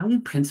do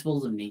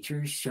principles of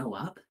nature show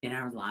up in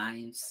our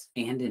lives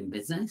and in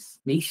business?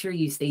 Make sure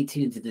you stay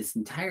tuned to this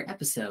entire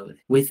episode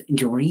with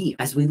Doreen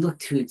as we look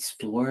to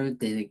explore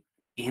the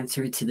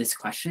answer to this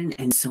question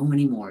and so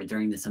many more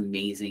during this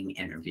amazing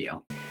interview.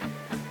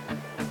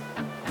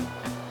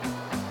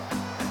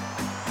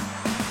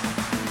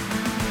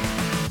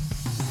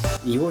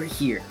 You are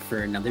here for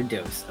another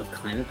dose of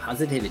climate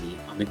positivity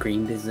on the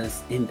Green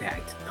Business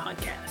Impact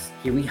Podcast.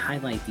 Here we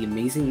highlight the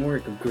amazing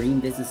work of green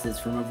businesses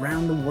from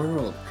around the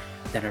world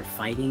that are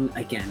fighting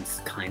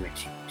against climate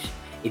change.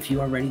 If you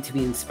are ready to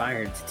be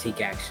inspired to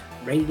take action,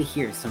 ready to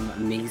hear some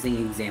amazing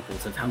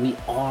examples of how we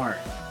are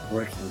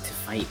working to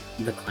fight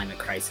the climate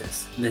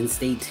crisis, then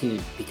stay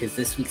tuned because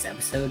this week's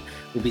episode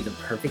will be the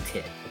perfect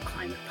hit of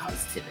climate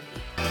positivity.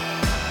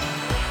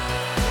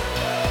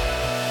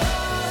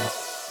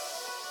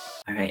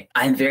 All right,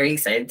 I'm very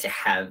excited to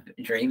have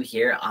Dream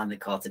here on the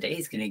call today.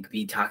 He's going to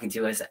be talking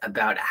to us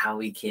about how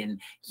we can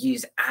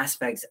use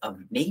aspects of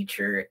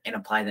nature and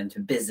apply them to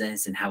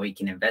business, and how we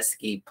can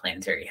investigate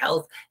planetary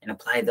health and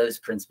apply those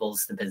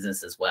principles to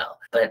business as well.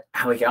 But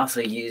how we can also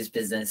use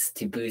business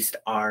to boost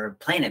our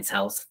planet's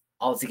health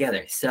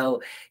altogether. So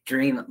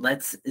Dream,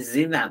 let's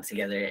zoom out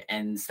together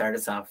and start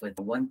us off with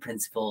one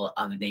principle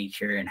of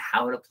nature and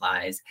how it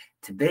applies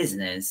to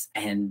business,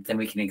 and then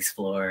we can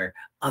explore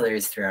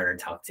others throughout our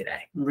talk today.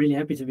 I'm really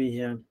happy to be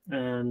here,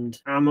 and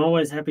I'm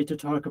always happy to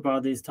talk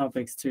about these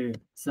topics too.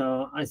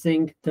 So I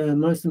think the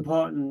most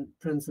important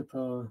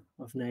principle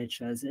of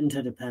nature is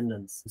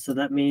interdependence. So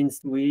that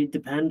means we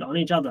depend on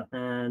each other,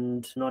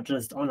 and not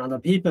just on other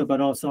people,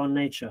 but also on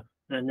nature.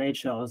 And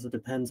nature also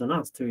depends on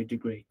us to a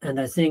degree. And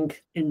I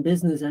think in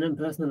business and in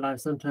personal life,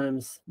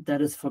 sometimes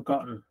that is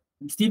forgotten.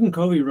 Stephen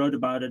Covey wrote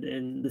about it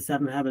in The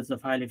 7 Habits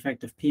of Highly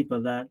Effective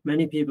People, that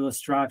many people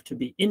strive to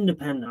be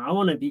independent. I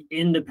want to be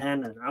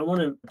independent. I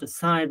want to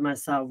decide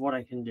myself what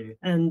I can do.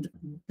 And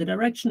the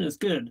direction is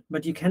good,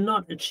 but you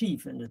cannot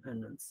achieve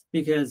independence,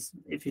 because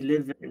if you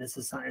live in a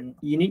society,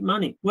 you need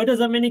money. Where does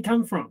that money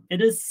come from?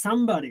 It is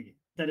somebody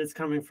that it's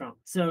coming from.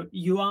 So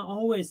you are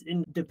always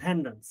in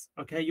dependence,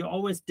 okay? You're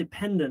always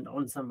dependent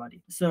on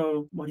somebody.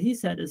 So what he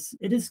said is,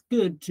 it is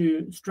good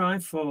to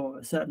strive for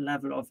a certain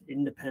level of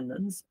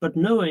independence, but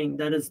knowing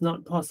that it's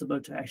not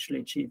possible to actually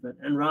achieve it,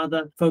 and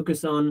rather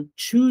focus on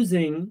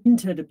choosing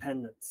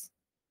interdependence,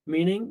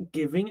 meaning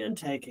giving and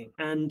taking,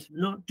 and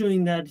not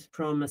doing that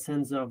from a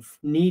sense of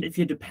need. If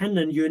you're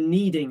dependent, you're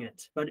needing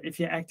it. But if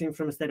you're acting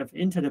from a state of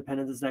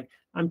interdependence, it's like,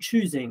 I'm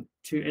choosing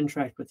to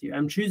interact with you.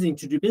 I'm choosing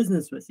to do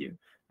business with you.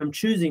 I'm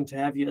choosing to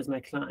have you as my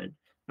client.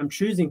 I'm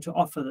choosing to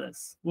offer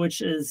this, which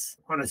is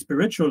on a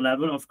spiritual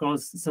level, of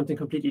course, something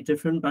completely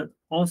different, but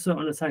also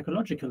on a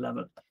psychological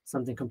level,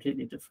 something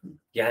completely different.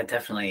 Yeah,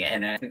 definitely.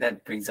 And I think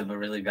that brings up a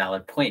really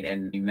valid point.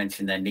 And you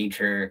mentioned that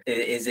nature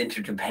is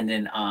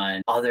interdependent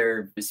on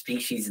other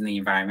species in the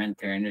environment.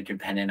 We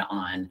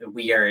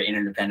are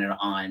interdependent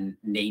on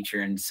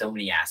nature in so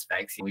many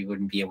aspects. We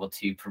wouldn't be able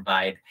to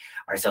provide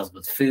ourselves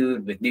with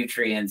food, with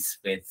nutrients,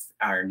 with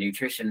our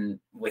nutrition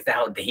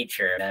without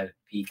nature. That'd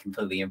be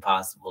completely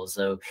impossible.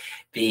 So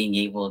being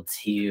able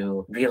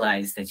to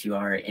realize that you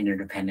are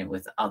interdependent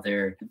with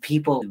other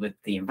people, with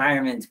the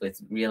environment, with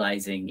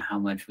realizing how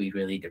much we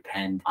really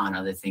depend on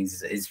other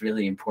things is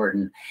really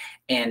important.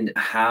 And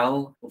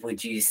how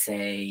would you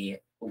say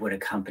would a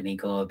company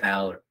go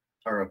about,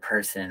 or a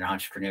person, an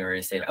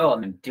entrepreneur, say, oh,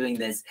 I'm doing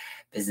this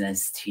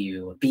business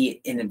to be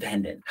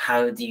independent?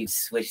 How do you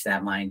switch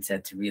that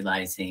mindset to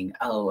realizing,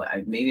 oh,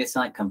 maybe it's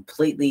not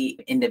completely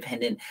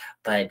independent,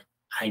 but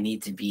I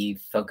need to be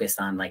focused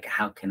on, like,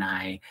 how can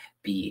I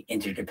be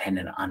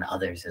interdependent on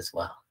others as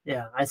well?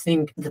 Yeah, I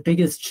think the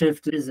biggest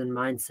shift is in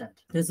mindset.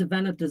 There's a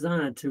valid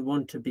desire to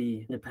want to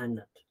be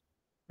independent.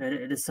 And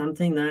it is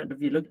something that,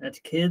 if you look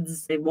at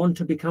kids, they want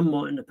to become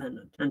more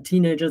independent, and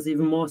teenagers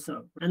even more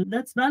so. And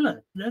that's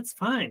valid. That's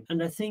fine.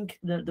 And I think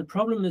that the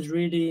problem is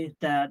really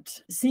that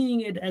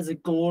seeing it as a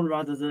goal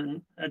rather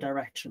than a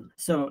direction.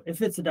 So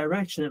if it's a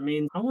direction, it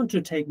means I want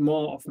to take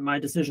more of my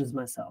decisions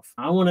myself.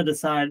 I want to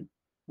decide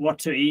what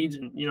to eat,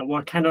 and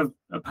what kind of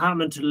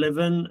apartment to live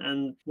in,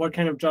 and what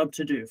kind of job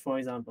to do, for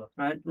example,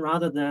 right?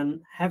 Rather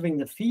than having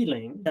the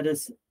feeling that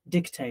is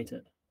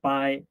dictated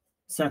by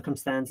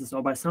circumstances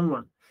or by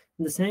someone.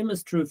 And the same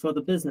is true for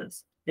the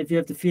business. If you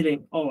have the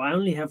feeling, oh, I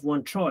only have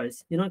one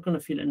choice, you're not going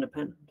to feel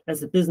independent.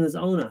 As a business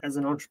owner, as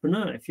an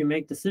entrepreneur, if you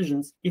make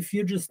decisions, if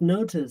you just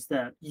notice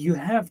that you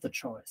have the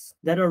choice,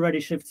 that already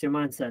shifts your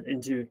mindset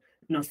into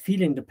not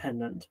feeling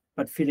dependent,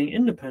 but feeling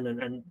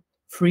independent and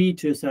free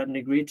to a certain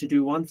degree to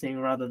do one thing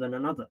rather than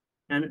another.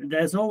 And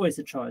there's always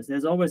a choice.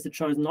 There's always the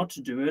choice not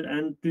to do it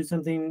and do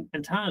something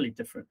entirely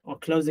different, or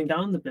closing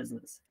down the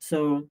business.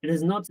 So it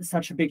is not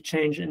such a big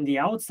change in the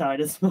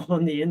outside, it's more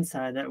on the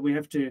inside that we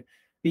have to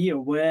be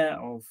aware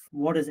of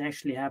what is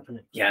actually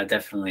happening. Yeah,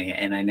 definitely.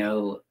 And I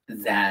know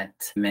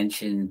that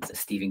mentioned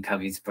Stephen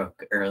Covey's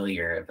book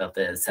earlier about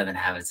the 7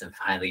 Habits of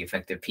Highly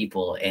Effective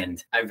People.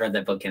 And I've read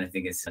that book and I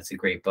think it's a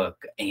great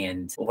book.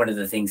 And one of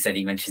the things that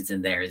he mentions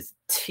in there is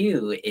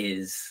too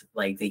is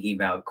like thinking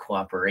about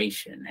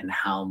cooperation and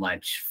how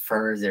much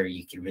further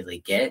you can really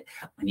get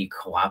when you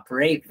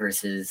cooperate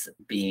versus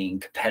being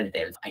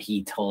competitive.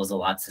 He tells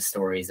lots of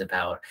stories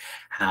about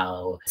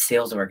how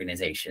sales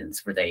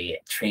organizations where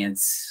they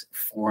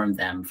transform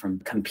them from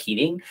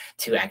competing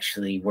to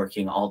actually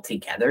working all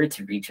together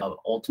to reach an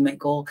ultimate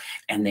goal,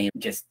 and they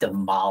just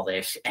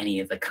demolish any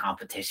of the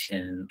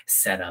competition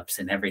setups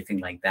and everything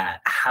like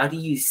that. How do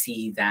you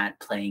see that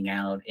playing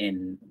out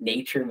in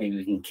nature? Maybe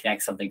we can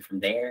connect something from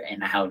there.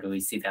 And how do we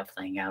see that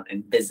playing out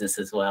in business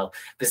as well,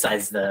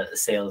 besides the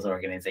sales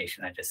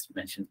organization I just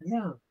mentioned?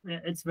 Yeah,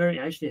 it's very,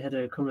 I actually had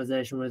a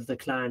conversation with a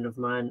client of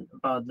mine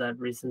about that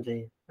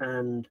recently.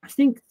 And I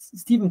think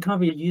Stephen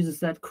Covey uses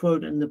that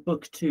quote in the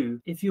book too.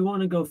 If you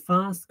want to go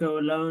fast, go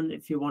alone.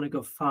 If you want to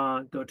go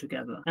far, go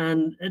together.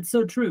 And it's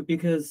so true,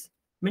 because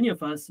many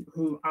of us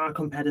who are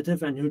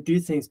competitive and who do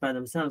things by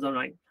themselves are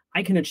like,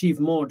 I can achieve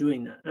more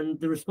doing that. And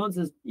the response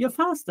is, you're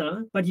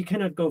faster, but you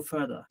cannot go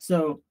further.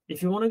 So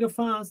if you want to go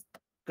fast,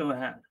 go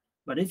ahead.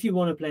 But if you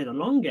want to play the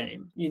long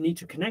game, you need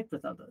to connect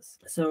with others.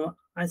 So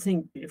I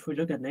think if we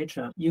look at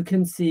nature, you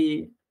can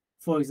see,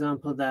 for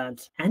example,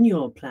 that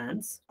annual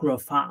plants grow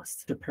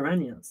fast to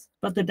perennials,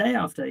 but the day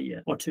after a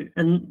year or two.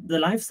 And the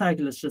life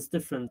cycle is just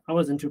different. I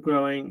was into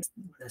growing.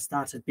 I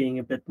started being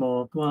a bit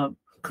more, well,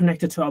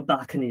 connected to our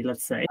balcony,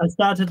 let's say. I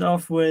started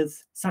off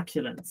with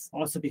succulents,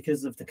 also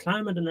because of the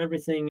climate and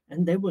everything,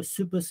 and they were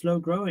super slow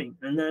growing.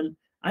 And then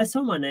I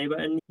saw my neighbor,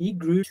 and he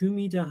grew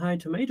 2-meter high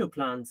tomato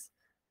plants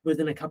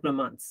within a couple of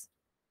months.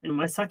 And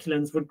my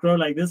succulents would grow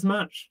like this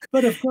much.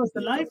 But of course,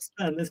 the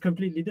lifespan is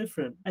completely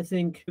different. I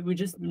think we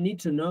just need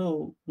to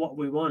know what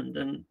we want.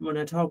 And when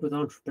I talk with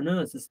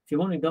entrepreneurs, if you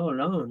want to go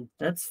alone,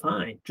 that's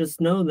fine.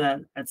 Just know that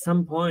at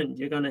some point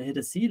you're going to hit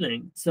a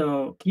ceiling.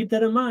 So keep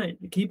that in mind.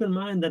 Keep in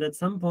mind that at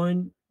some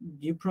point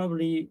you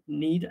probably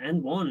need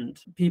and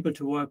want people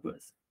to work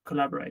with,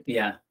 collaborate.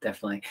 Yeah,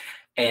 definitely.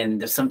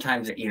 And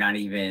sometimes you're not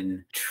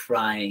even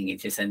trying. It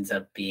just ends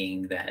up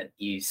being that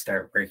you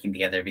start working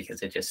together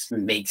because it just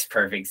makes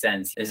perfect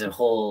sense. There's a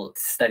whole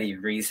study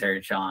of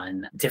research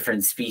on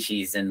different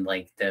species and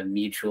like the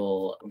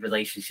mutual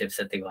relationships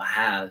that they will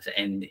have.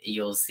 And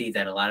you'll see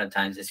that a lot of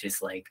times it's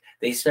just like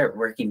they start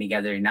working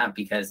together, not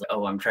because,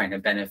 oh, I'm trying to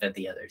benefit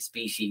the other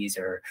species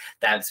or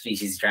that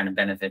species is trying to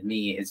benefit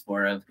me. It's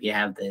more of you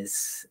have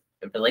this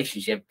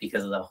relationship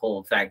because of the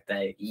whole fact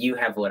that you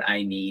have what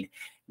I need,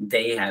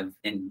 they have,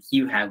 and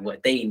you have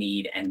what they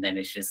need. And then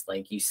it's just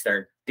like you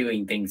start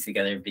doing things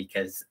together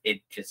because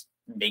it just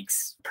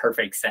makes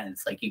perfect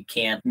sense. Like you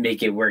can't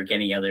make it work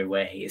any other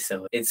way.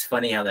 So it's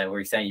funny how that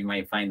works out. You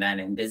might find that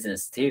in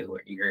business too,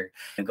 where you're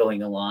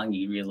going along,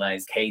 you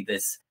realize, hey,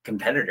 this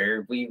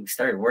competitor, we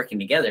started working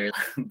together,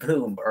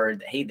 boom. Or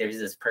hey, there's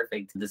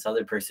this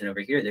other person over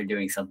here, they're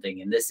doing something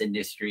in this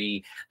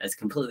industry that's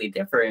completely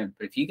different.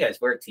 But if you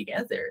guys work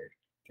together,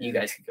 you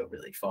guys could go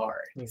really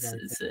far.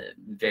 Exactly. It's a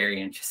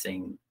very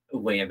interesting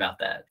way about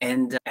that.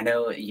 And I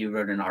know you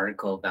wrote an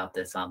article about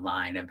this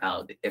online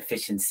about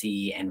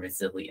efficiency and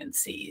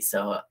resiliency.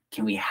 So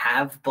can we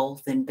have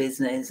both in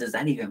business? Is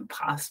that even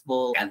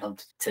possible? I'd love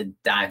to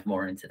dive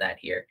more into that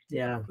here.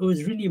 Yeah, it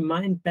was really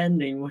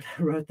mind-bending when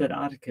I wrote that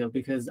article,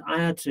 because I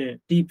had to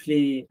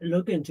deeply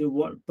look into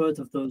what both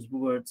of those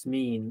words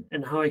mean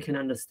and how I can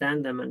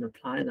understand them and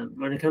apply them.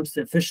 When it comes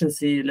to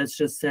efficiency, let's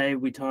just say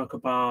we talk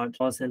about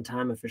cost and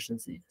time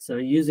efficiency. So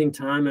using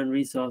time and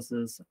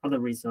resources, other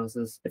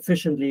resources,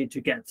 efficiently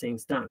to get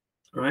things done.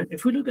 Right.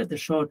 If we look at the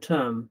short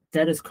term,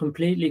 that is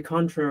completely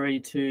contrary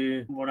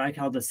to what I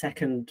call the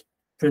second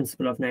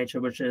principle of nature,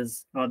 which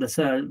is, or the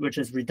third, which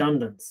is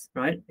redundance.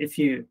 Right. If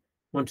you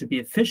want to be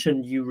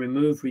efficient, you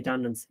remove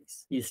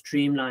redundancies, you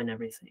streamline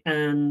everything.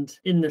 And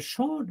in the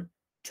short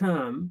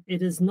term,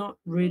 it is not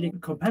really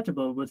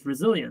compatible with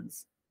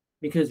resilience,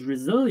 because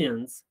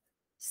resilience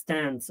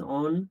stands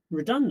on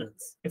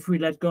redundance. If we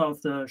let go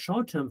of the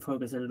short-term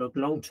focus and look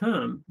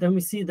long-term, then we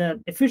see that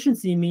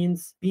efficiency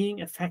means being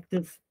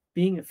effective,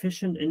 being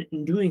efficient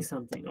in doing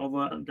something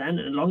over then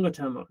a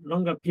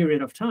longer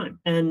period of time.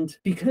 And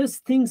because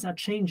things are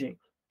changing,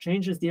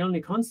 change is the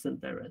only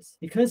constant there is.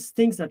 Because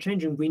things are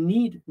changing, we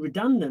need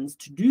redundance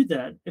to do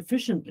that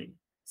efficiently.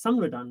 Some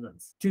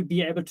redundance to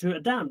be able to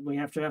adapt. We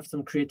have to have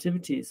some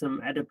creativity, some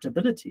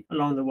adaptability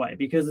along the way,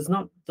 because it's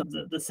not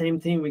the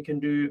same thing we can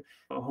do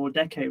a whole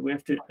decade. We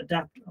have to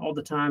adapt all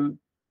the time.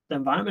 The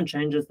environment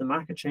changes, the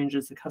market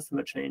changes, the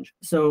customer change.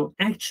 So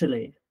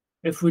actually,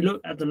 if we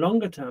look at the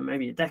longer term,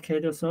 maybe a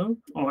decade or so,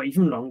 or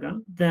even longer,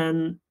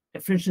 then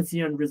efficiency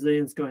and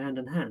resilience go hand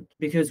in hand,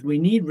 because we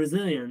need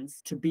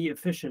resilience to be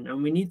efficient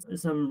and we need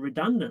some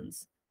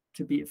redundance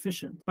to be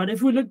efficient. But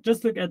if we look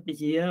at the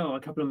year or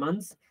a couple of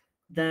months,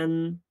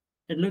 then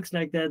it looks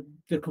like they're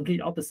the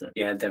complete opposite.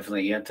 Yeah,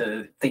 definitely. You have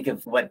to think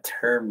of what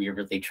term you're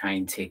really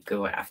trying to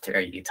go after. Are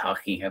you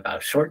talking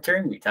about short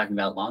term? You're talking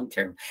about long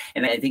term.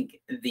 And I think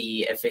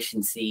the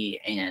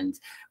efficiency and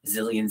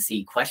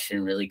resiliency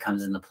question really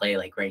comes into play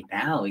like right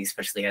now,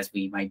 especially as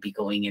we might be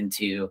going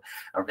into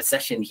a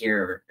recession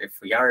here, or if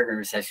we are in a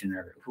recession,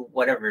 or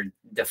whatever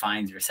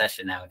defines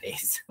recession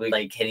nowadays. We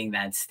like hitting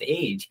that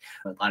stage.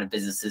 A lot of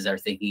businesses are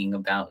thinking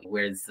about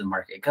where's the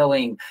market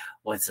going,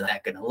 what's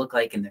that going to look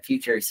like in the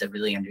future. So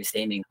really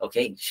understanding,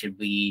 okay, should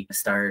we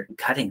start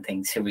cutting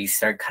things? Should we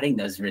start cutting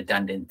those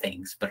redundant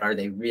things? But are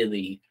they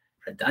really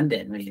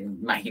redundant?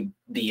 It might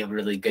be a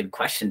really good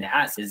question to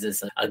ask. Is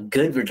this a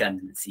good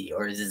redundancy,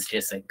 or is this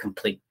just a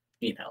complete,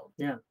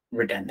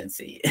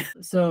 redundancy?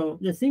 So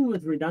the thing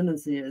with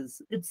redundancy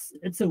is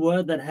it's a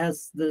word that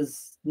has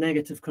this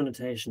negative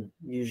connotation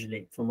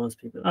usually for most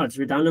people. Oh, it's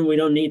redundant, we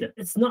don't need it.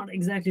 It's not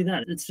exactly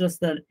that. It's just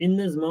that in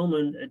this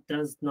moment, it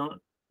does not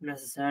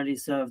necessarily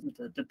serve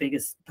the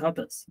biggest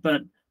purpose.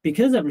 But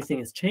because everything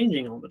is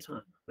changing all the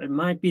time, it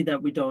might be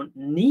that we don't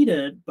need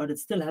it, but it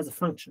still has a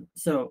function.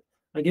 So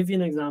I'll give you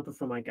an example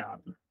from my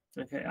garden.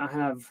 Okay, I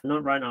have,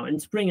 not right now, in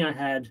spring I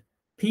had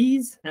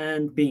peas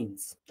and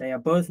beans. They are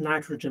both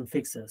nitrogen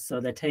fixers. So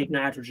they take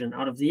nitrogen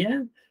out of the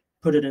air,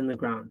 put it in the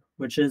ground,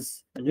 which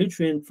is a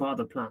nutrient for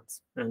other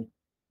plants and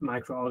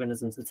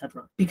microorganisms,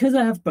 etc. Because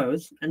I have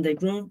both and they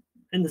grow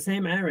in the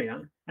same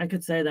area, I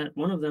could say that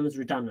one of them is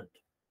redundant.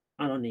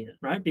 I don't need it,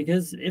 right?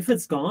 Because if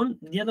it's gone,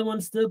 the other one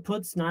still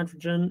puts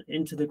nitrogen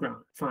into the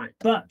ground. Fine.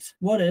 But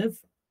what if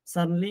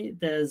suddenly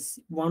there's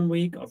 1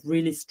 week of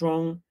really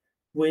strong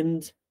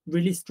wind,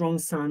 really strong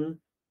sun,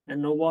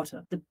 and no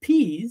water? The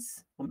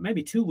peas, or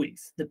maybe 2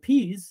 weeks, the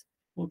peas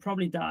will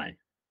probably die.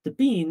 The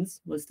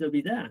beans will still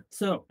be there.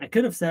 So I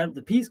could have said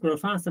the peas grow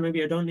faster,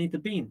 maybe I don't need the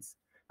beans.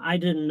 I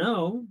didn't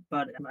know,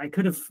 but I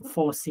could have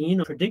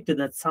foreseen or predicted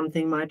that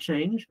something might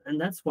change. And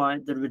that's why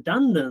the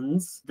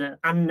redundance, the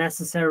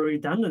unnecessary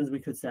redundance, we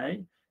could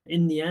say,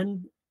 in the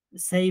end,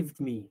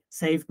 saved me,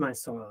 saved my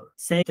soil,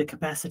 saved the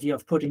capacity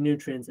of putting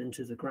nutrients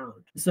into the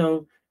ground.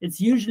 So it's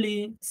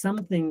usually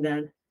something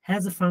that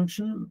has a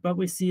function, but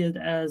we see it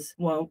as,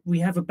 well, we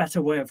have a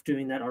better way of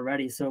doing that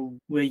already. So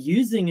we're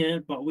using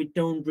it, but we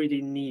don't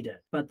really need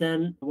it. But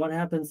then what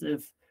happens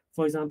if,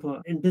 for example,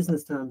 in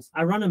business terms,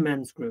 I run a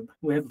men's group.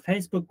 We have a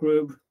Facebook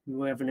group,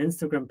 we have an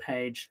Instagram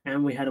page,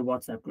 and we had a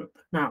WhatsApp group.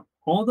 Now,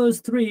 all those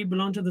three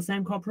belong to the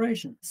same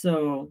corporation.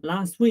 So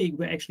last week,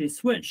 we actually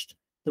switched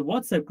the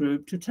WhatsApp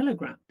group to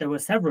Telegram. There were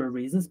several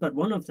reasons, but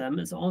one of them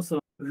is also,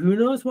 who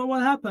knows what will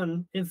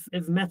happen if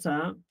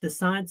Meta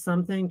decides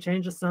something,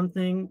 changes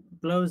something,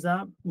 blows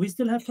up. We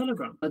still have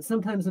Telegram. It's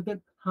sometimes a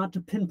bit hard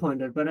to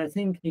pinpoint it, but I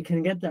think you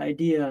can get the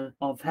idea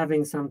of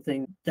having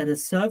something that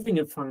is serving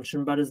a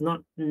function, but is not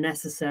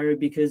necessary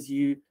because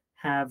you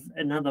have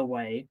another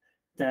way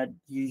that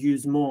you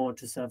use more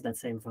to serve that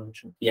same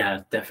function.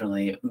 Yeah,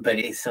 definitely. But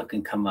it still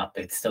can come up.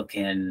 It still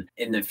can,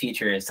 in the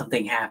future, if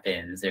something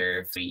happens, or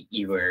if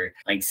you were,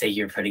 like, say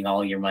you're putting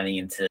all your money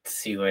into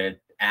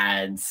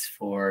ads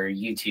for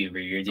YouTube, or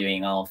you're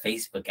doing all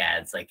Facebook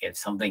ads, like if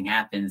something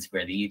happens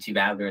where the YouTube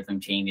algorithm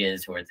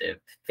changes, or the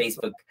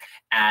Facebook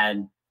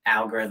ad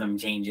algorithm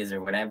changes, or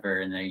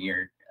whatever, and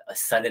then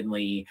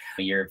suddenly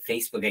your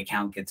Facebook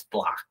account gets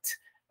blocked,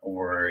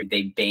 or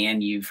they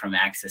ban you from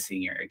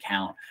accessing your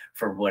account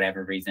for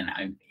whatever reason.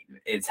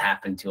 It's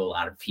happened to a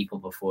lot of people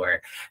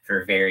before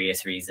for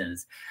various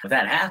reasons. If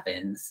that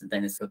happens,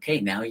 then it's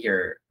okay. Now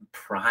your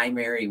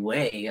primary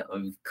way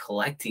of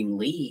collecting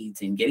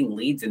leads and getting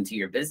leads into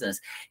your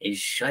business is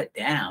shut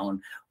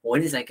down.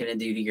 What is that going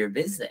to do to your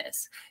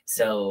business?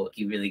 So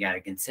you really got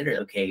to consider,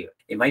 okay,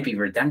 it might be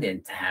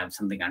redundant to have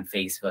something on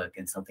Facebook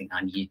and something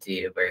on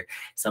YouTube or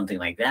something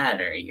like that,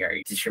 or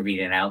you're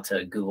distributing out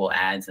to Google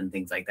ads and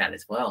things like that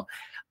as well.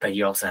 But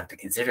you also have to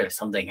consider, if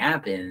something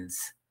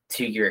happens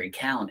to your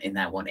account in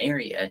that one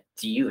area,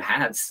 do you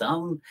have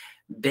some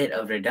bit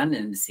of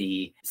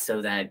redundancy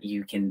so that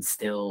you can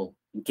still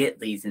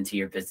get leads into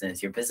your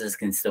business? Your business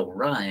can still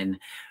run,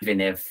 even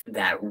if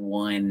that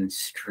one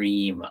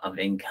stream of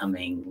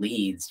incoming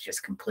leads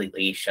just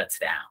completely shuts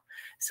down.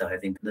 So I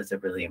think that's a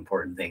really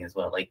important thing as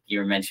well. Like you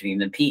were mentioning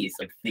the peas,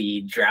 if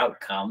the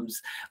drought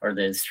comes or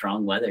the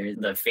strong weather,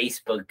 the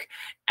Facebook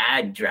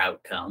ad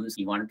drought comes,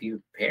 you want to be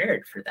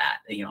prepared for that.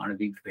 You want to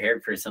be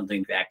prepared for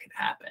something that could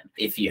happen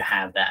if you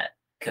have that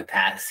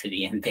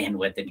capacity and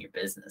bandwidth in your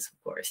business,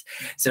 of course.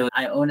 So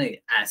I want to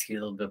ask you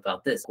a little bit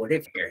about this. What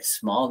if you're a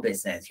small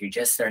business, you're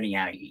just starting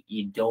out,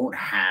 you don't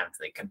have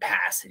the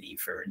capacity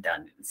for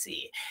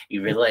redundancy,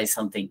 you realize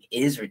something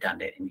is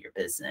redundant in your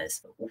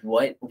business?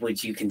 What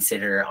would you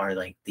consider are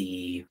like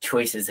the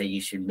choices that you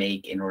should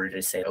make in order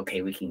to say,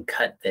 okay, we can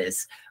cut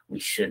this, we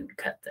shouldn't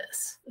cut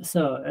this?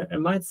 So it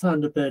might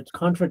sound a bit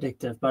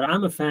contradictory, but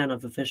I'm a fan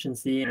of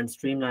efficiency and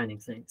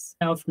streamlining things.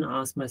 I often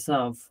ask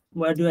myself,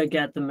 where do I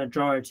get the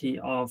majority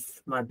of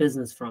my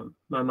business from,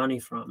 my money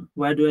from?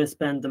 Where do I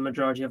spend the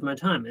majority of my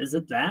time? Is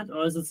it that,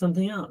 or is it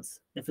something else?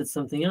 If it's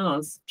something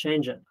else,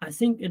 change it. I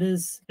think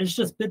it's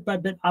just bit by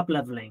bit up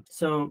leveling.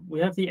 So we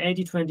have the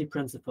 80-20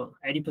 principle.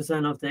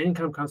 80% of the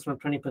income comes from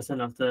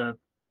 20% of the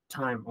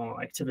time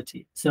or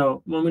activity.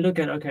 So when we look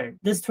at, okay,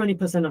 this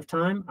 20% of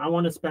time, I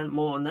want to spend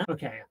more on that.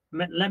 Okay,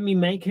 let me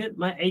make it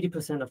my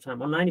 80% of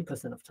time or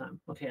 90% of time.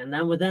 Okay, and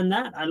then within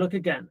that, I look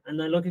again,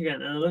 and I look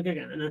again, and I look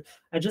again, and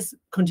I just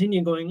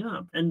continue going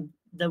up. And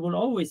there will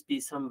always be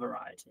some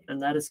variety,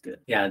 and that is good.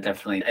 Yeah,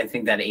 definitely. I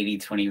think that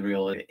 80-20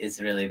 rule is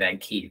really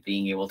that key,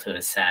 being able to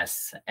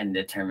assess and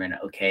determine,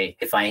 okay,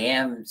 if I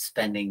am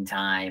spending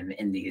time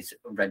in these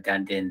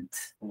redundant,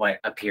 what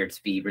appear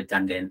to be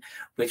redundant,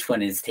 which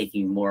one is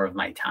taking more of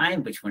my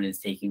time, which one is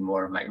taking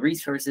more of my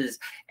resources,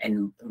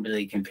 and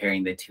really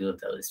comparing the two of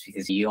those,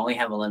 because you only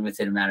have a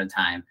limited amount of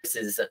time. This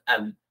is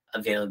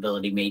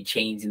availability may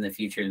change in the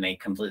future and may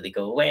completely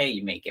go away.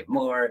 You may get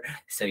more.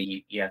 So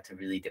you have to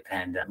really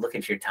depend, look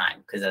at your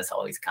time, because that's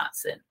always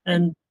constant,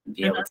 and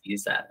be able to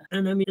use that.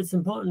 And I mean, it's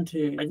important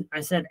to,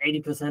 I said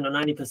 80% or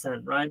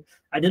 90%, right?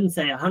 I didn't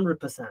say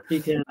 100%,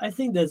 because I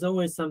think there's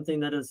always something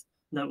that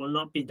will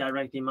not be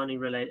directly money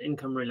related,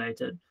 income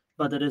related,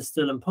 but that is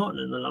still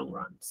important in the long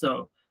run.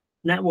 So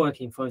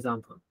networking, for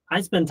example,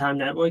 I spend time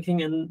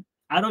networking, and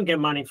I don't get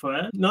money for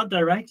it, not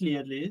directly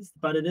at least,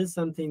 but it is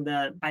something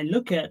that I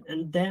look at,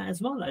 and there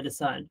as well, I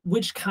decide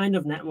which kind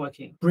of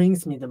networking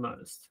brings me the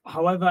most,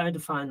 however I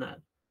define that.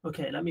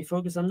 Okay, let me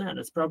focus on that.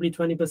 It's probably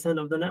 20%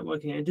 of the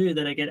networking I do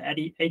that I get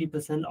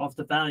 80% of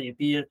the value,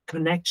 be it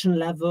connection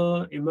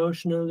level,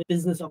 emotional,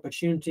 business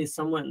opportunities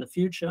somewhere in the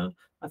future.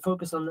 I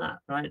focus on that,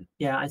 right?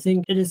 Yeah, I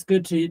think it is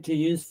good to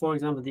use, for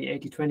example, the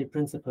 80-20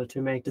 principle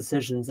to make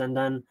decisions, and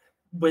then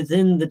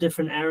within the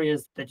different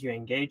areas that you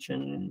engage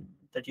in,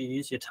 that you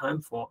use your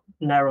time for,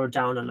 narrow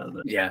down a little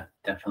bit. Yeah,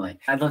 definitely.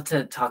 I'd love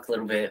to talk a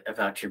little bit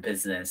about your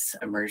business,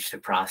 Emerge to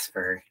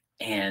Prosper,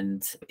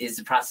 and is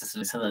the process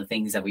of some of the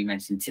things that we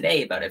mentioned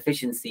today about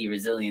efficiency,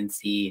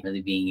 resiliency,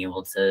 really being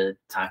able to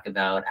talk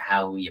about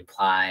how we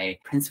apply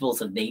principles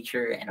of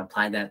nature and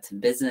apply that to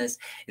business.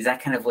 Is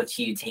that kind of what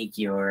you take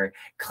your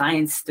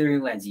clients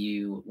through as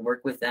you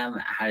work with them?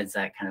 How does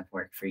that kind of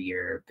work for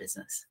your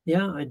business?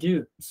 Yeah, I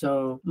do.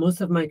 So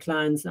most of my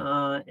clients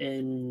are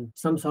in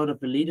some sort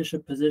of a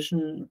leadership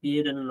position, be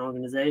it in an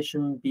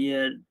organization, be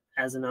it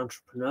as an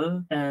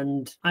entrepreneur,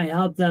 and I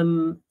help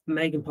them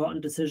make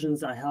important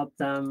decisions. I help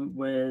them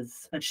with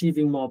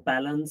achieving more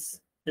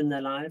balance in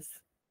their life,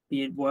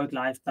 be it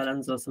work-life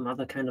balance or some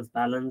other kind of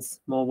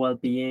balance, more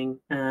well-being.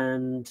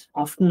 And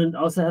often it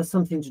also has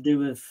something to do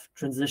with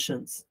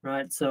transitions,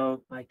 right?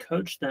 So I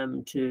coach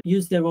them to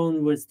use their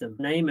own wisdom.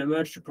 Name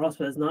Emerge to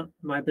Prosper is not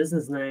my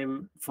business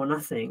name for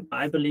nothing.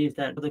 I believe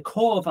that the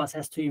core of us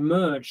has to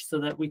emerge so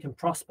that we can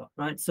prosper,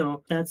 right?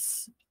 So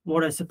that's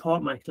what I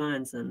support my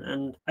clients in.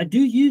 And I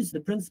do use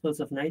the principles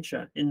of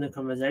nature in the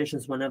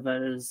conversations whenever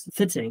it is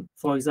fitting.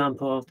 For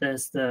example,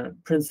 there's the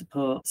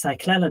principle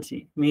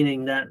cyclicality,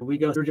 meaning that we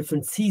go through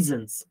different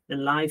seasons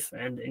in life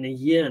and in a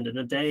year and in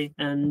a day,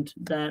 and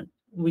that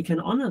we can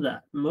honor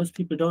that. Most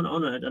people don't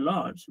honor it a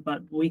lot,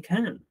 but we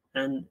can,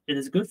 and it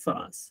is good for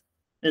us.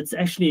 It's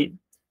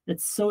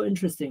so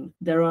interesting.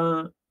 There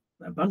are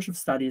a bunch of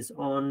studies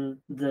on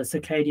the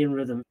circadian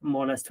rhythm,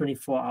 more or less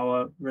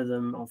 24-hour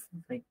rhythm of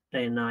like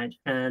day and night.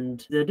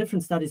 And there are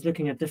different studies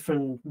looking at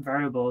different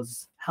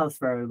variables, health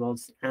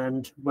variables,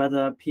 and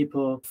whether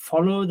people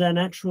follow their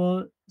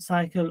natural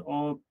cycle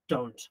or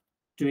don't,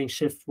 doing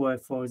shift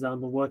work, for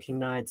example, working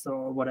nights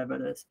or whatever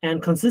it is.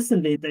 And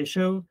consistently, they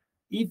show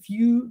if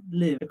you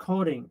live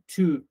according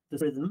to the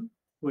rhythm,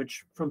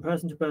 which from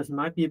person to person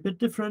might be a bit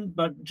different,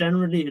 but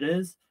generally it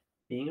is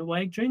being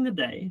awake during the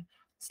day,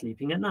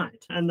 sleeping at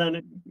night. And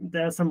then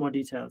there are some more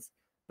details.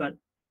 But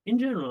in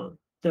general,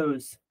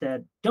 those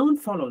that don't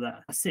follow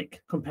that are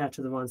sick compared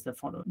to the ones that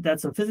follow.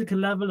 That's on physical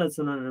level, that's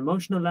on an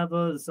emotional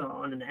level, it's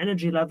on an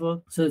energy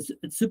level. So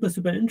it's super,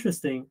 super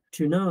interesting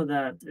to know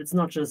that it's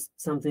not just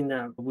something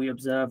that we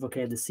observe,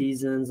 okay, the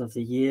seasons of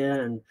the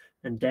year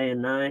and day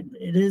and night.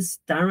 It is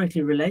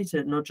directly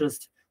related, not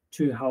just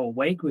to how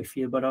awake we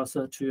feel, but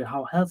also to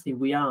how healthy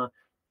we are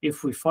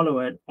if we follow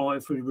it or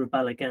if we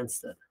rebel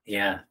against it.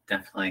 Yeah,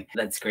 definitely.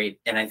 That's great.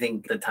 And I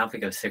think the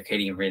topic of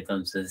circadian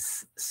rhythms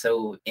is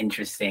so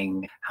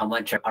interesting, how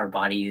much our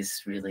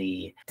bodies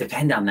really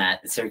depend on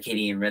that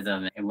circadian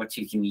rhythm and what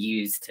you can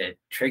use to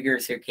trigger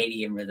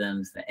circadian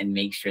rhythms and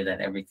make sure that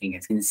everything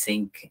is in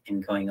sync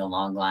and going a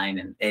long line.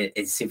 And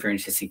it's super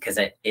interesting because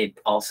it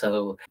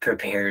also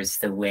prepares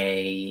the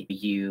way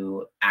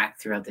you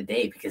act throughout the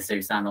day, because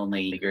there's not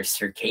only your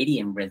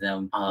circadian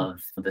rhythm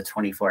of the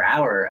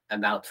 24-hour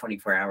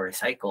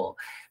cycle,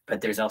 but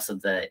there's also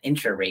the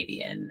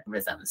intraradian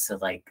rhythms. So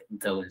like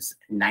those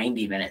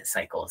 90-minute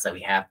cycles that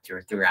we have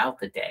throughout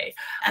the day.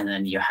 And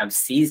then you have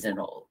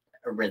seasonal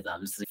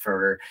rhythms.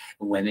 For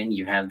women,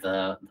 you have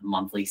the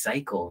monthly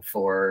cycle.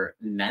 For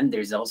men,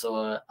 there's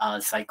also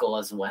a cycle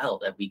as well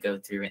that we go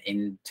through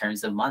in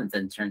terms of month,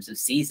 in terms of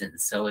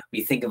seasons. So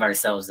we think of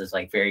ourselves as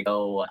like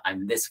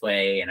I'm this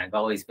way and I've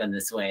always been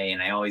this way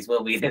and I always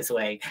will be this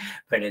way.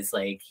 But it's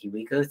like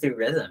we go through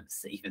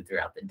rhythms even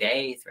throughout the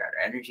day, throughout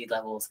our energy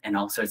levels and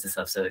all sorts of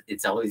stuff. So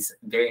it's always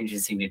very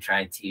interesting to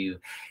try to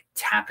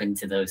tap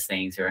into those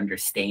things or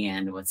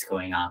understand what's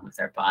going on with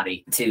our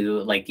body to,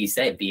 like you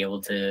said, be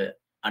able to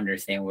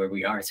understand where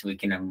we are so we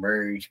can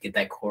emerge, get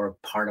that core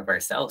part of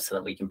ourselves so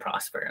that we can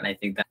prosper. And I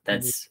think that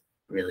that's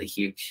really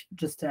huge.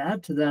 Just to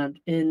add to that,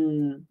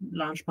 in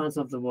large parts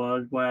of the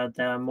world where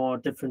there are more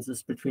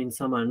differences between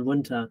summer and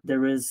winter,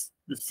 there is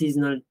the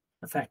seasonal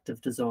affective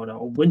disorder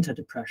or winter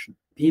depression.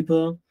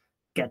 People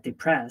get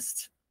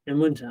depressed in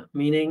winter,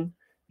 meaning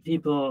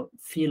people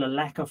feel a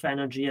lack of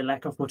energy, a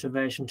lack of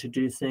motivation to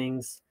do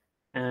things,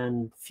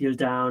 and feel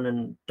down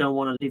and don't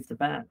want to leave the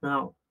bed.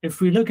 Now, if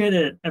we look at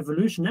it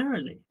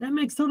evolutionarily, that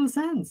makes total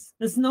sense.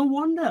 It's no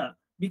wonder,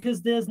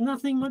 because there's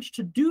nothing much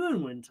to do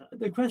in winter.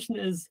 The question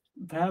is,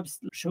 perhaps,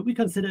 should we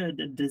consider it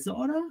a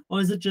disorder,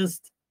 or is it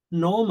just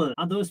normal?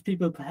 Are those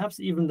people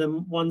perhaps even the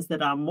ones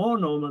that are more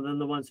normal than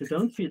the ones who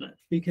don't feel it?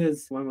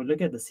 Because when we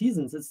look at the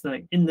seasons, it's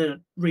like in the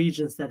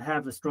regions that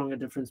have a stronger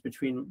difference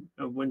between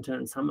winter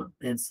and summer.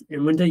 It's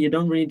in winter, you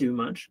don't really do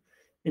much.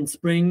 In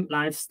spring,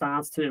 life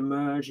starts to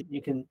emerge.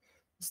 You can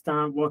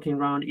start walking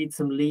around, eat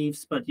some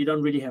leaves, but you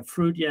don't really have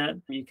fruit yet.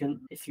 You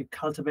can, if you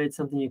cultivate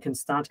something, you can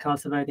start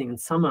cultivating. In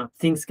summer,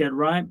 things get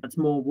ripe. It's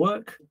more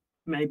work,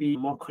 maybe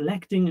more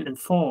collecting. And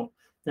fall,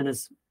 then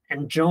it's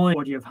enjoying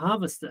what you've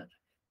harvested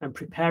and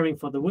preparing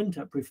for the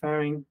winter,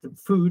 preparing the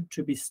food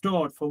to be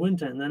stored for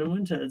winter. And then in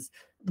winter, it's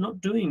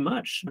not doing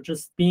much,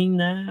 just being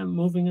there,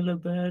 moving a little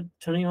bit,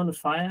 turning on the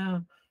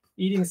fire,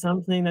 eating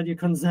something that you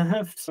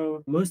conserved.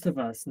 So most of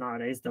us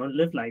nowadays don't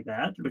live like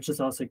that, which is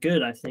also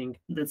good. I think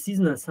that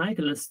seasonal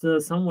cycle is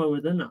still somewhere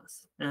within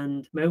us.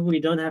 And maybe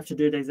we don't have to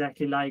do it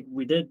exactly like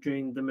we did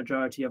during the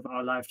majority of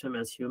our lifetime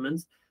as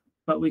humans,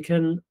 but we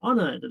can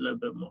honor it a little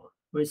bit more.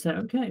 We say,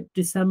 okay,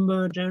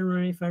 December,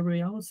 January,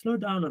 February, I'll slow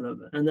down a little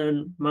bit. And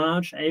then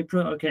March,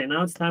 April, okay,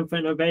 now it's time for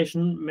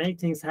innovation, make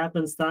things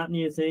happen, start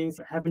new things,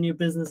 have a new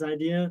business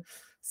idea.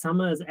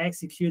 Summer is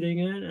executing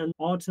it, and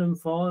autumn,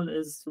 fall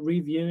is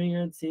reviewing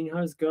it, seeing how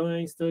it's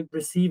going, still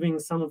receiving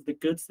some of the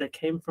goods that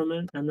came from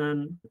it, and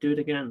then do it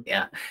again.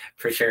 Yeah,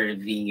 for sure.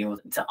 Being able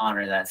to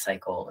honor that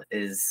cycle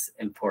is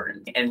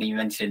important. And you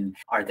mentioned,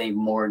 are they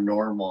more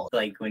normal?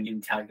 Like when you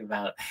talk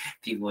about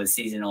people with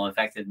seasonal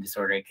affective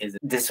disorder, because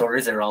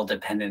disorders are all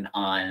dependent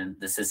on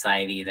the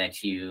society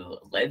that you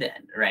live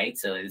in, right?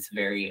 So it's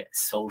very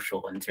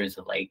social in terms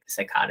of like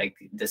psychotic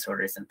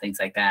disorders and things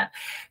like that,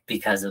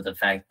 because of the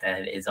fact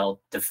that it's all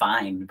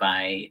defined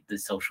by the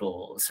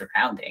social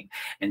surrounding.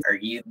 And are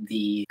you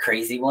the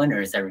crazy one, or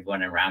is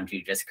everyone around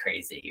you just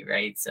crazy,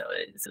 right? So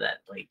it's that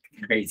like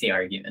crazy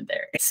argument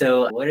there.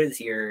 So what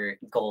is your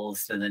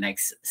goals for the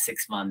next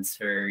 6 months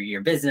for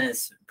your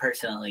business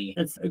personally?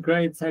 It's a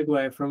great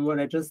segue from what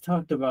I just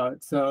talked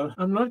about. So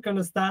I'm not going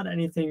to start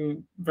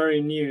anything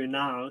very new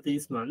now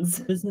these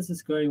months. Business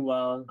is going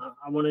well.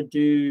 I want to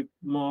do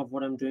more of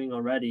what I'm doing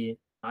already.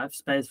 I have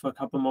space for a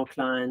couple more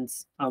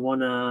clients. I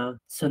want to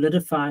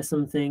solidify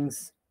some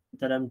things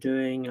that I'm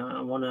doing. I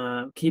want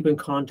to keep in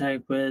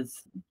contact with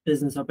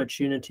business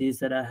opportunities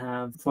that I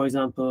have. For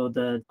example,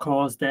 the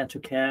cause Dare to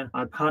Care.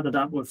 I partnered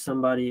up with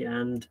somebody,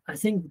 and I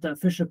think the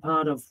official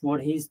part of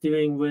what he's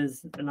doing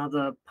with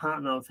another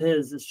partner of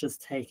his is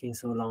just taking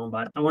so long,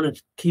 but I want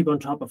to keep on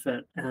top of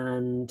it.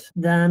 And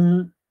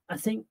then I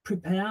think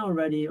prepare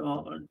already,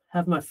 or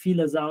have my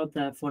feelers out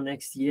there for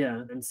next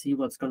year and see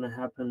what's going to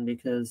happen,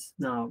 because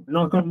now,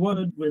 knock on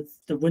wood, with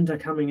the winter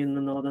coming in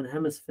the Northern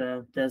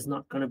Hemisphere, there's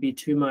not going to be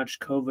too much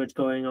COVID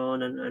going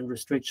on and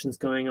restrictions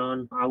going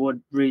on. I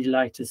would really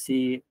like to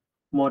see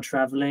more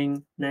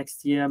traveling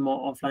next year,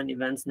 more offline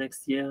events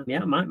next year.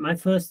 Yeah, my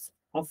first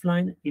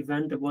offline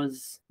event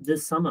was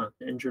this summer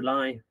in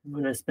July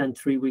when I spent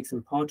 3 weeks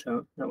in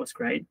Porto. That was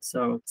great.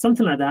 So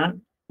something like that.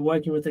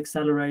 Working with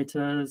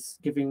accelerators,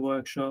 giving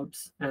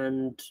workshops,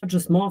 and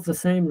just more of the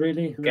same,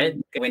 really.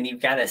 Good. When you've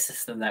got a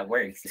system that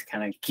works, just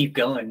kind of keep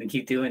going and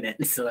keep doing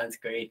it. So that's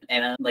great.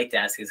 And I'd like to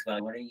ask as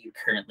well, what are you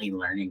currently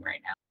learning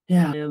right now?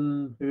 Yeah, I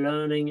am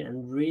learning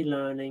and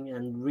relearning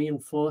and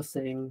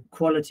reinforcing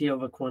quality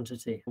over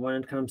quantity when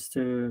it comes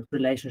to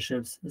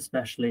relationships,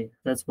 especially.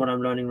 That's what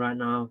I'm learning right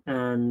now.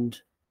 And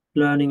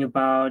learning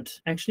about,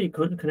 actually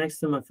connects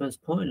to my first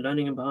point,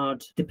 learning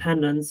about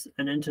dependence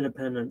and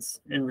interdependence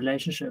in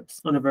relationships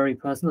on a very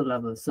personal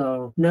level.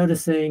 So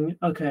noticing,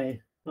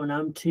 okay, when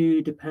I'm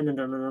too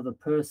dependent on another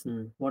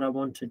person, what I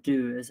want to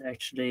do is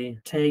actually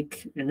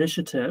take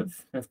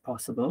initiative, if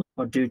possible,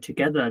 or do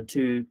together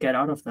to get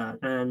out of that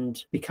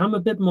and become a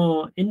bit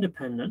more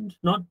independent,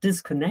 not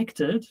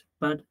disconnected,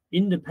 but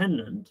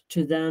independent,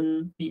 to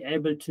then be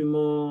able to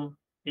more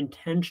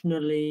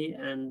intentionally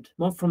and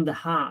more from the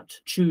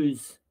heart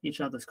choose each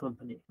other's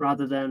company,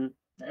 rather than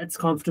it's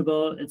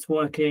comfortable, it's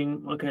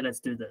working, okay, let's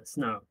do this.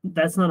 No,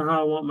 that's not how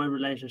I want my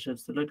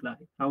relationships to look like.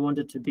 I want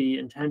it to be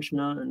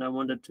intentional, and I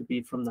want it to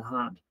be from the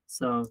heart.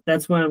 So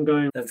that's where I'm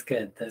going. That's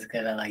good. That's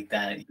good. I like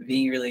that.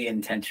 Being really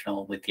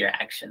intentional with your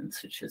actions,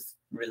 which is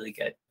really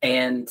good.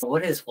 And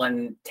what is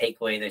one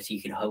takeaway that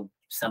you can hope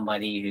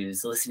somebody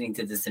who's listening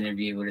to this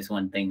interview, what is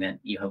one thing that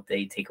you hope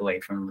they take away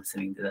from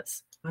listening to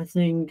this? I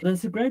think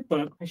there's a great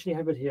book. I actually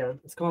have it here.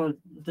 It's called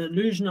The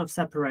Illusion of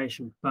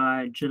Separation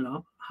by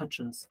Jill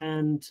Hutchins.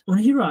 And what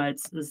he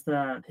writes is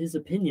that his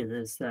opinion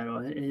is that,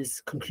 or his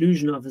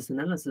conclusion of his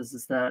analysis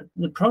is that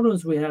the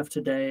problems we have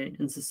today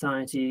in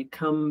society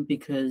come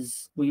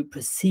because we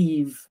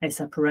perceive a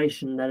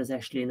separation that is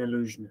actually an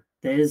illusion.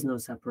 There is no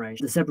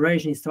separation. The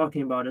separation he's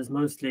talking about is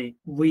mostly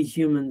we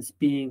humans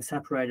being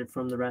separated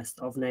from the rest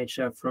of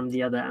nature, from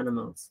the other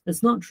animals.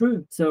 It's not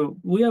true. So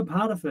we are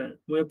part of it.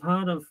 We're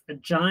part of a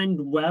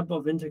giant web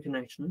of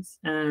interconnections,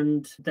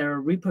 and there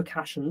are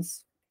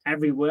repercussions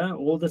everywhere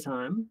all the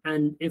time.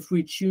 And if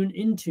we tune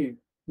into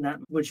that,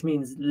 which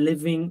means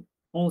living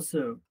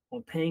also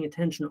or paying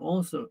attention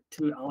also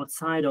to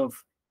outside of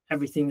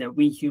everything that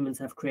we humans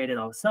have created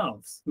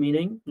ourselves,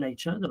 meaning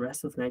nature, the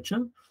rest of nature,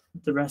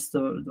 the rest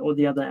of all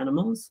the other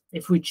animals.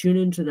 If we tune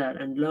into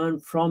that and learn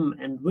from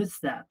and with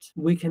that,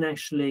 we can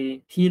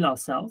actually heal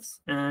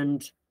ourselves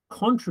and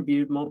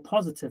contribute more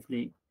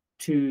positively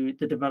to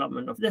the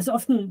development of. There's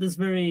often this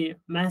very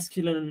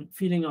masculine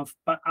feeling of,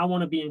 but I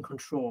want to be in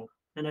control.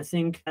 And I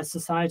think as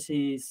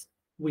societies,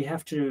 we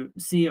have to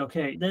see,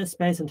 okay, there's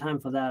space and time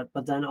for that,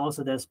 but then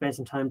also there's space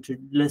and time to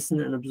listen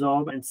and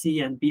absorb and see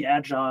and be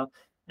agile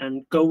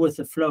and go with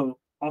the flow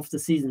of the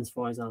seasons,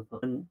 for example,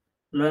 and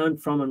learn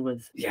from and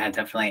with. Yeah,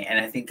 definitely. And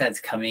I think that's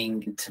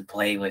coming into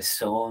play with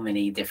so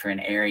many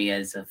different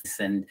areas of this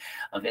and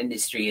of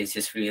industry, is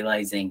just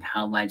realizing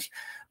how much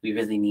we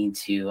really need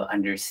to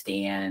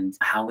understand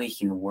how we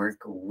can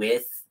work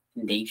with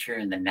nature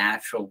and the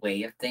natural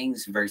way of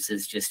things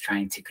versus just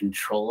trying to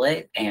control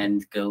it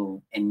and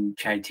go and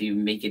try to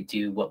make it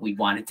do what we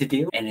want it to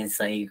do. And it's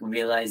like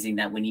realizing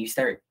that when you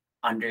start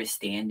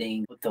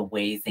understanding the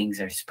way things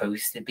are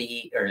supposed to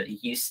be or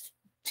used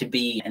to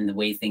be and the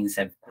way things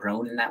have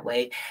grown in that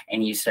way,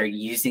 and you start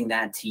using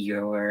that to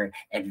your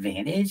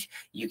advantage,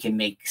 you can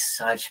make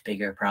such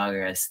bigger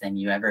progress than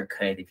you ever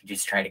could if you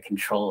just try to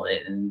control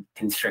it and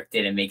constrict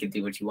it and make it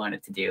do what you want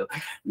it to do.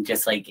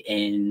 Just like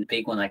in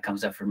big one that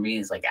comes up for me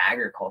is like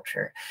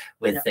agriculture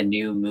with the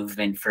new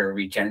movement for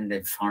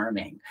regenerative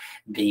farming,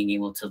 being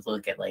able to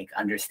look at like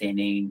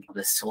understanding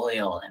the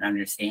soil and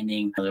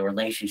understanding the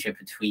relationship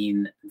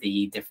between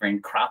the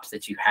different crops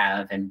that you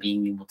have and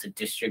being able to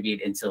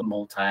distribute into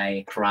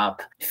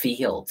multi-crop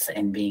fields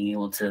and being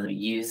able to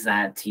use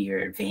that to your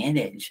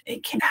advantage.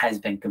 Has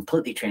been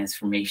completely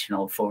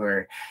transformational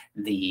for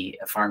the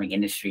farming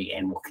industry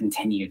and will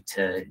continue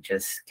to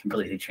just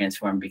completely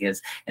transform,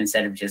 because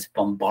instead of just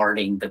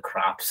bombarding the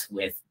crops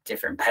with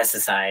different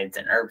pesticides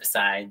and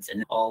herbicides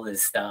and all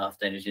this stuff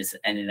that has just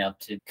ended up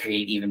to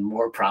create even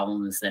more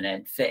problems than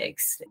it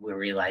fixed, we're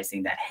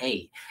realizing that,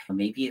 hey,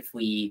 maybe if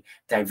we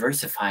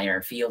diversify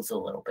our fields a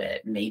little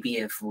bit, maybe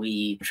if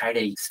we try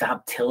to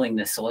stop tilling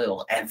the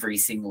soil every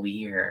single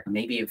year,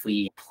 maybe if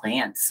we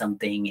plant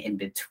something in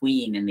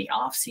between in the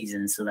off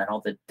season so that all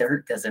the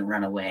dirt doesn't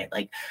run away.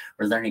 Like,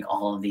 we're learning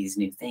all of these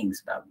new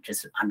things about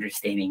just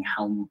understanding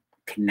how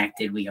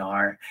connected we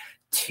are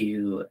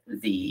to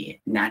the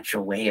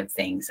natural way of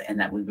things, and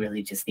that we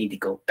really just need to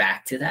go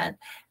back to that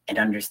and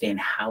understand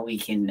how we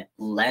can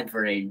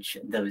leverage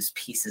those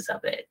pieces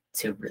of it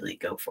to really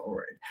go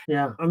forward.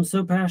 Yeah, I'm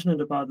so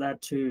passionate about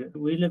that too.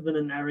 We live in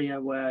an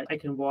area where I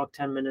can walk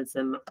 10 minutes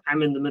and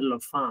I'm in the middle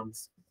of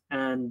farms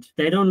and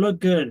they don't look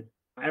good.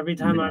 Every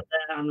time I'm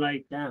there, I'm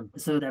like, damn.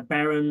 So they're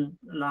barren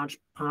a large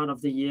part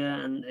of the year,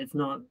 and if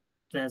not,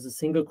 there's a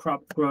single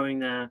crop growing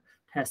there.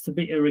 Has to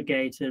be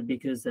irrigated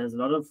because there's a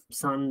lot of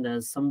sun,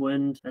 there's some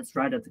wind, that's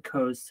right at the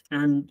coast.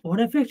 And what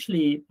I've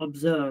actually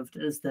observed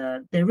is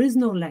that there is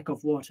no lack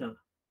of water.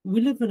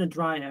 We live in a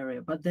dry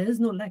area, but there is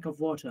no lack of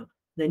water.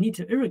 They need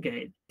to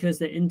irrigate because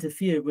they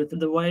interfere with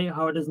the way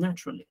how it is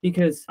naturally.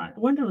 Because I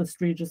went on a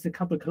street just a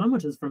couple of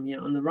kilometers from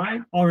here on the right,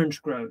 orange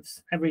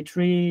groves. A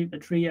tree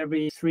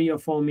every 3 or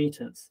 4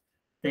 meters.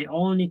 They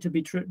all need to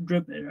be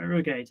drip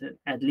irrigated.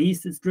 At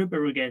least it's drip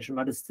irrigation,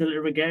 but it's still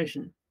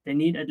irrigation. They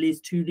need at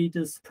least 2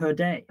 liters per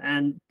day,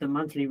 and the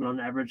monthly on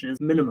average is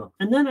minimal.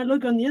 And then I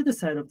look on the other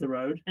side of the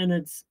road, and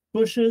it's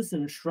bushes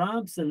and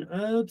shrubs and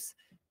herbs,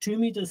 2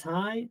 meters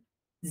high,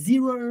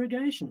 zero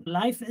irrigation.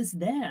 Life is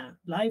there.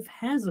 Life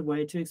has a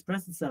way to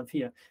express itself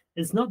here.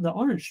 It's not the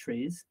orange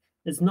trees.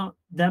 It's not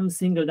them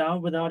singled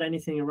out without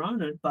anything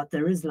around it, but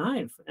there is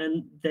life,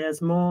 and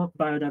there's more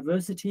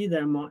biodiversity,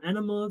 there are more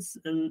animals,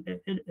 and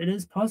it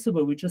is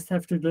possible. We just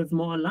have to live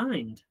more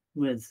aligned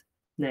with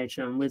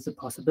nature and with the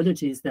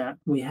possibilities that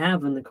we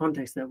have in the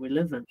context that we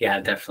live in. Yeah,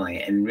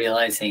 definitely. And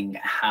realizing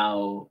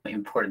how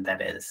important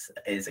that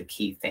is a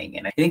key thing.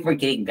 And I think we're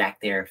getting back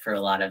there for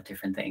a lot of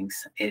different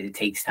things. It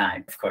takes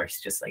time, of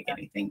course, just like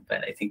anything,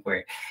 but I think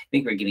we're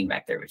getting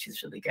back there, which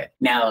is really good.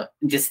 Now,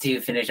 just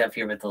to finish up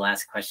here with the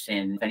last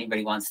question, if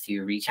anybody wants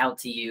to reach out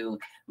to you,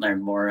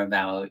 learn more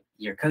about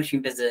your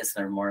coaching business,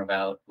 learn more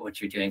about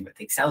what you're doing with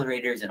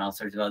accelerators and all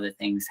sorts of other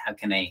things, how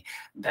can I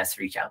best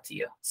reach out to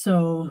you?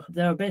 So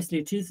there are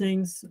basically 2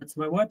 things. It's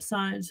my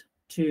website,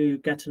 to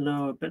get to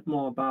know a bit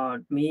more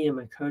about me and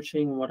my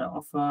coaching, what I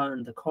offer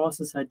and the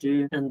courses I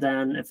do. And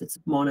then if it's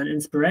more on an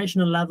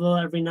inspirational level,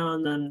 every now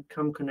and then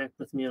come connect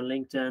with me on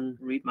LinkedIn,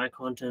 read my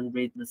content,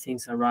 read the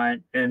things I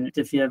write. And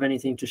if you have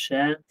anything to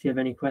share, if you have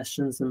any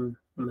questions, I'm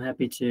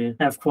happy to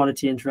have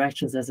quality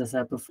interactions, as I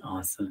said before.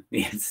 Awesome.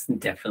 Yes,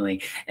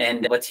 definitely.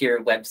 And what's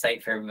your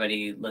website for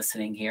everybody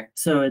listening here?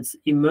 So it's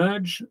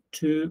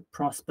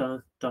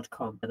emergetoprosper.com.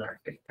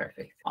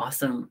 Perfect.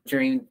 Awesome.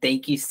 Dream,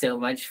 thank you so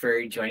much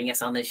for joining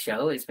us on this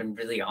show. It's been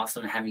really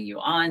awesome having you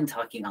on,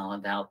 talking all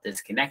about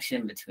this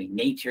connection between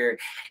nature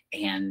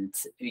and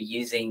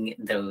using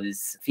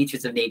those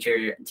features of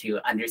nature to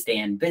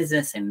understand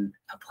business and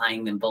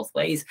applying them both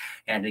ways.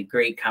 We had a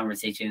great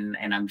conversation,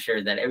 and I'm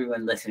sure that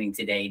everyone listening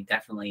today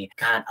definitely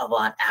got a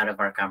lot out of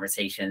our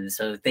conversation.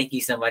 So thank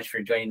you so much for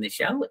joining the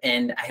show,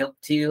 and I hope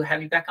to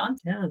have you back on.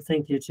 Yeah,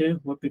 thank you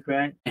too. Would be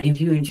great. And if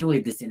you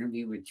enjoyed this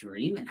interview with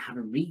Dream and how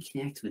to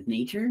reconnect with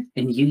nature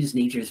and use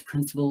nature's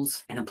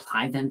principles and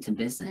apply them to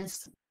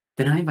business,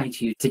 then I invite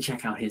you to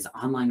check out his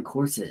online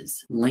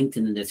courses linked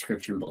in the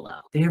description below.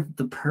 They're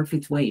the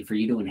perfect way for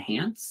you to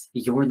enhance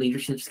your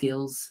leadership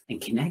skills and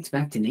connect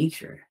back to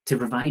nature to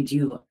provide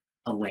you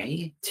a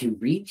way to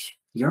reach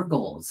your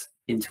goals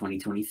in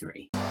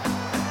 2023.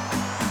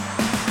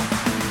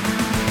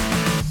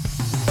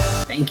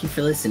 Thank you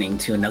for listening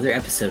to another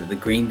episode of the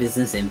Green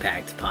Business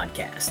Impact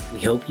Podcast.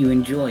 We hope you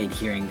enjoyed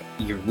hearing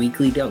your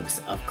weekly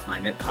dose of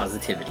climate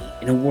positivity.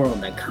 In a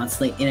world that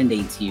constantly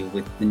inundates you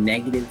with the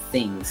negative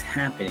things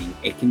happening,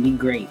 it can be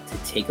great to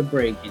take a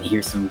break and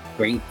hear some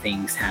great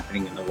things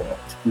happening in the world.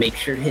 Make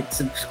sure to hit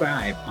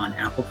subscribe on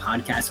Apple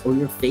Podcasts or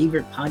your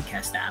favorite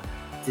podcast app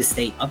to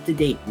stay up to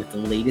date with the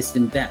latest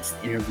and best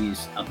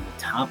interviews of the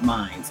top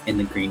minds in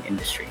the green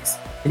industries.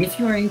 And if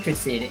you are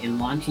interested in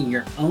launching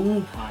your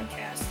own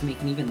podcast to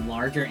make an even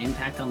larger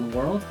impact on the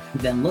world,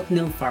 then look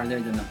no farther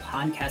than the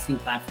podcasting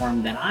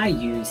platform that I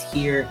use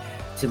here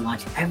to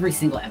launch every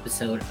single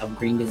episode of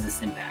Green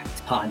Business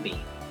Impact, Podbean.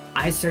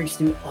 I searched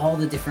through all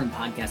the different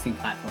podcasting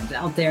platforms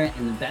out there,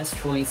 and the best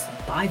choice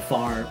by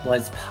far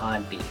was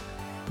Podbean.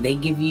 They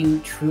give you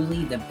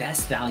truly the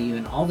best value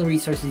and all the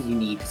resources you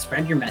need to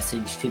spread your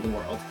message to the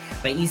world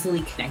by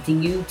easily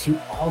connecting you to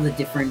all the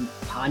different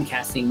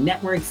podcasting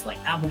networks like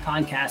Apple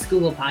Podcasts,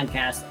 Google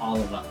Podcasts, all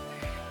of them.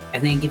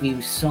 And they give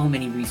you so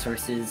many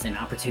resources and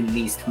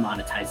opportunities to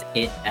monetize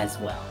it as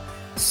well.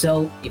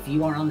 So if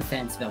you are on the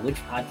fence about which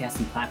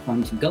podcasting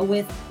platform to go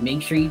with,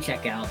 make sure you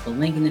check out the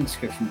link in the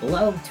description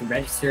below to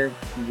register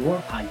your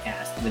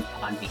podcast with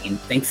Podbean.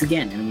 Thanks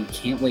again, and we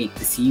can't wait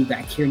to see you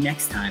back here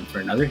next time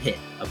for another hit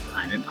of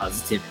Climate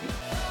Positivity.